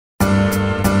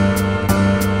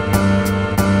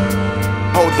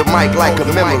Hold the mic like a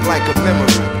memory.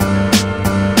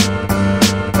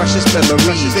 Precious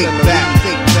memories, think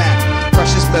back.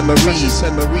 Precious memories,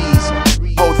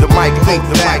 Hold the mic, think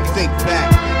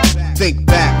back.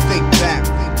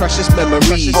 Precious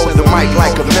memories, hold the mic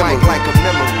like a memory.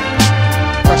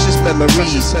 Precious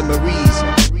memories,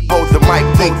 Hold the mic,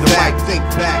 think back.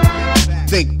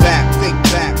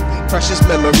 Precious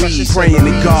memories. Praying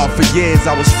to God for years,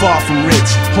 I was far from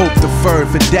rich. Hope deferred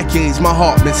for decades, my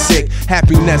heart been sick.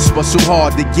 Happiness was so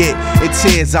hard to get. In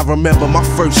tears, I remember my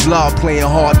first love playing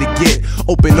hard to get.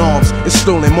 Open arms and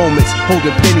stolen moments,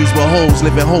 holding pennies with holes,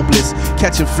 living hopeless.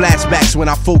 Catching flashbacks when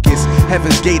I focus.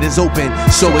 Heaven's gate is open,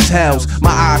 so is hell's.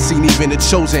 My eyes seen even the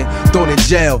chosen, thrown in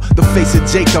jail. The face of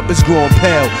Jacob is growing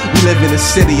pale. We live in a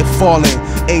city of fallen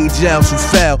angels who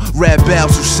fell, red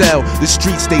bells who sell. The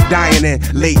streets they dying in,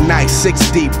 late night,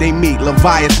 6 deep, they meet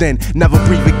Leviathan. Never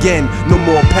breathe again, no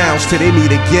more pounds till they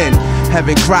meet again.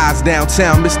 Heaven cries,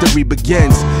 downtown mystery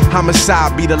begins.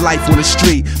 Homicide be the life on the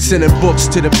street, sending books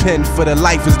to the pen for the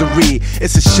lifers to read.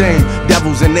 It's a shame,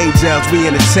 devils and angels we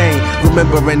entertain.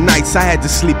 Remembering nights I had to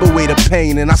sleep away the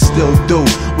pain, and I still do.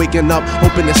 Waking up,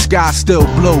 hoping the sky still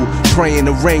blue, praying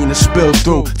the rain to spill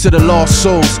through. To the lost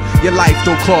souls, your life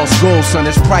don't cost gold, son,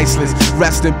 it's priceless.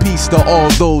 Rest in peace to all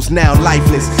those now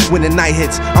lifeless. When the night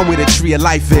hits, I'm where the tree of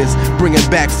life is, bringing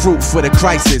back fruit for the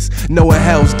crisis. Knowing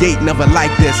hell's gate never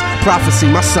like this. Prophecy,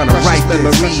 my son, I write this.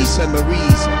 Memories.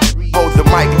 Hold the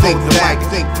mic, Think back.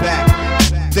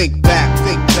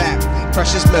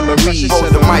 Precious memories.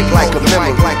 hold the mic like a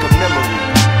memory.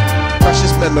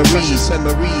 Precious memories.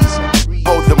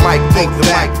 Hold the mic, Think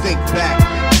back.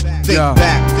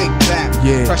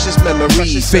 Yeah. Precious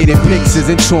memories. Fading pictures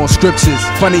and torn scriptures.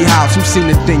 Funny how who seem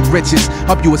to think riches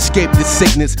help you escape this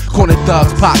sickness. Corner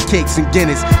thugs pop cakes and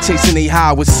Guinness, chasing they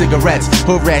high with cigarettes.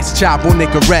 Hood rats chop on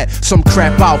Nicorette. Some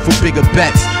crap out for bigger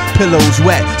bets. Pillows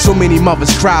wet, so many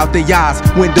mothers crowd their eyes,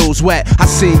 windows wet. I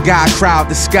seen God crowd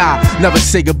the sky, never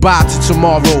say goodbye to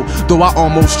tomorrow, though I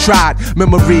almost tried.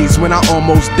 Memories when I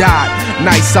almost died.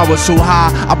 Nights I was so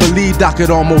high, I believed I could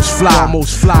almost fly.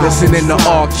 Listening to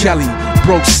R. Kelly,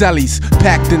 broke cellies,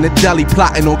 packed in the deli,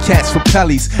 plotting on cats for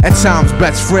pellies. At times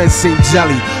best friends seemed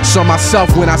jelly. Saw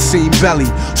myself when I seen Belly,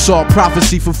 saw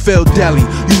prophecy fulfilled daily.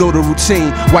 You know the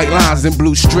routine, white lines and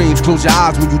blue streams. Close your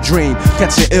eyes when you dream,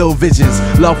 catching ill visions.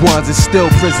 Loved ones is still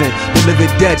prison, the living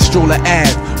dead stroller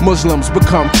ad. Muslims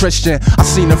become Christian, I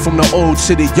seen it from the old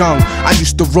to the young. I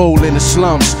used to roll in the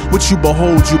slums, what you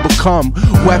behold you become.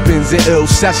 Weapons and ill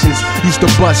sessions, used to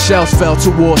bust shells, fell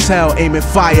towards hell, aiming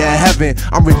fire at heaven.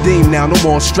 I'm redeemed now, no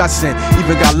more stressing,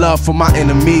 even got love for my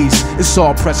enemies. It's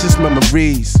all precious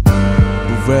memories.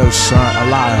 The real son,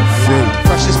 alive, free.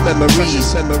 Precious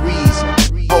memories.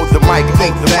 hold the mic,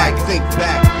 Think back.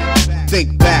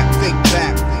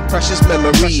 Precious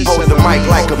memories. hold the mic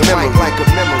like a memory.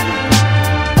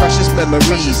 Precious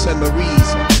memories.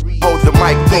 Hold the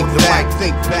mic, Think back.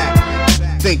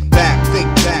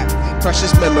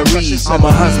 Precious memories. I'm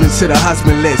a husband to the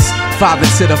husbandless, father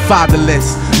to the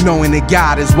fatherless. Knowing that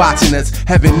God is watching us,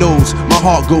 heaven knows my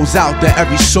heart goes out to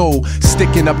every soul.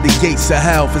 Sticking up the gates of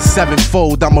hell for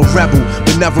sevenfold. I'm a rebel,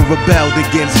 but never rebelled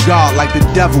against God like the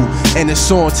devil. And it's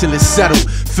on till it's settled.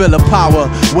 Feel the power,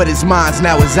 what is mine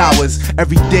now is ours.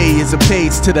 Every day is a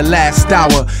page to the last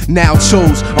hour. Now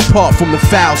chose, apart from the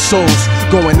foul souls,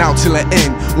 going out till the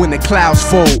end when the clouds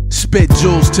fold. Spit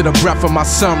jewels to the breath of my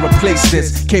son, replace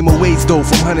this. Came a ways though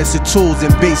from hundreds of tools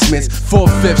in basements.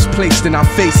 4/5 placed in our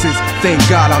faces. Thank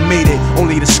God I made it,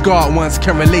 only the scarred ones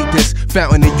can relate this.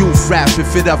 Fountain of youth rap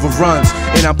if it ever runs,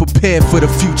 and I'm prepared for the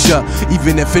future,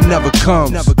 even if it never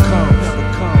comes. Yeah.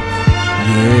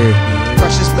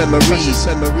 Precious memories.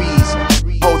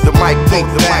 hold the mic, Think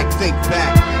back.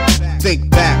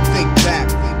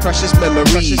 Precious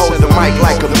memories. hold the mic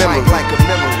like a memory.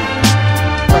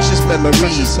 Precious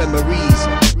memories.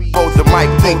 Hold the mic,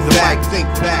 Think back.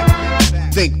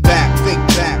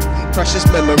 Precious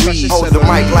memories. hold the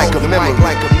mic like a memory.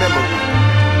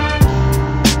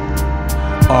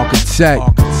 Architect.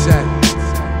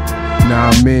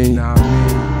 Nah, I mean.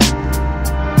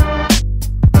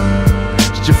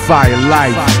 It's your fire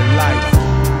life.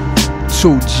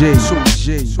 2G.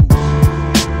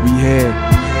 We here.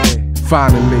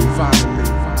 Finally.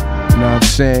 Know what I'm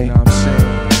saying?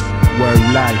 Word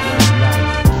life.